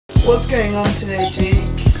What's going on today, Jake?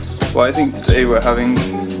 Well, I think today we're having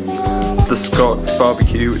the Scott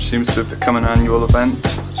barbecue, which seems to have become an annual event.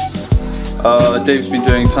 Dave's been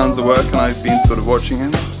doing tons of work and I've been sort of watching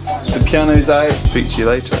him. The piano's out. Speak to you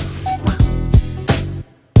later.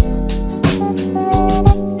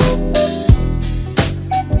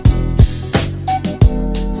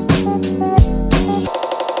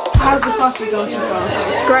 How's the party going so far?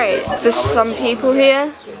 It's great. There's some people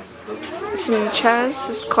here. Some chairs.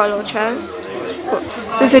 There's quite a lot of chairs.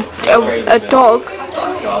 There's a dog,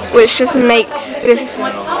 which just makes this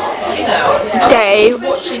day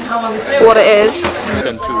what it is.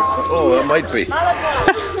 Oh, it might be.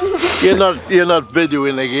 You're not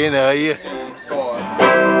videoing again, are you?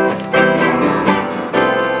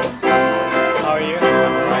 How are you?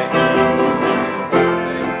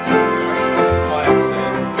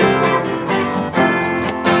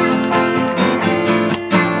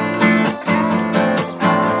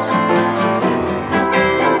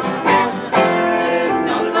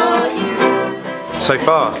 So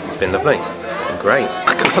far, it's been lovely. It's been great.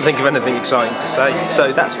 I can't think of anything exciting to say.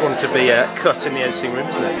 So that's one to be cut in the editing room,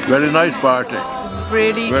 isn't it? Very nice party.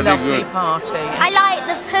 Really Very lovely good. party. I like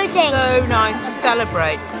the pudding. So nice to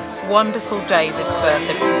celebrate wonderful David's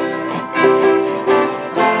birthday.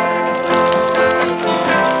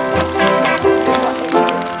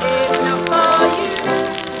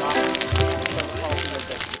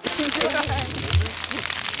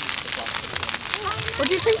 What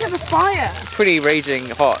do you think of the fire? Pretty raging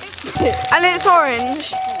hot. And it's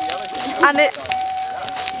orange. And it's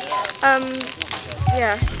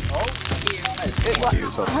yeah.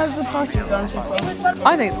 How's the party gone so far?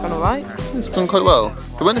 I think it's gone alright. It's gone quite well.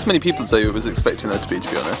 There weren't as many people as I was expecting there to be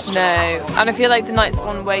honest. No, and I feel like the night's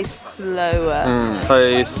gone way slower.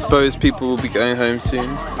 I suppose people will be going home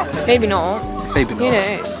soon. Maybe not. Maybe not. Who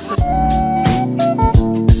knows?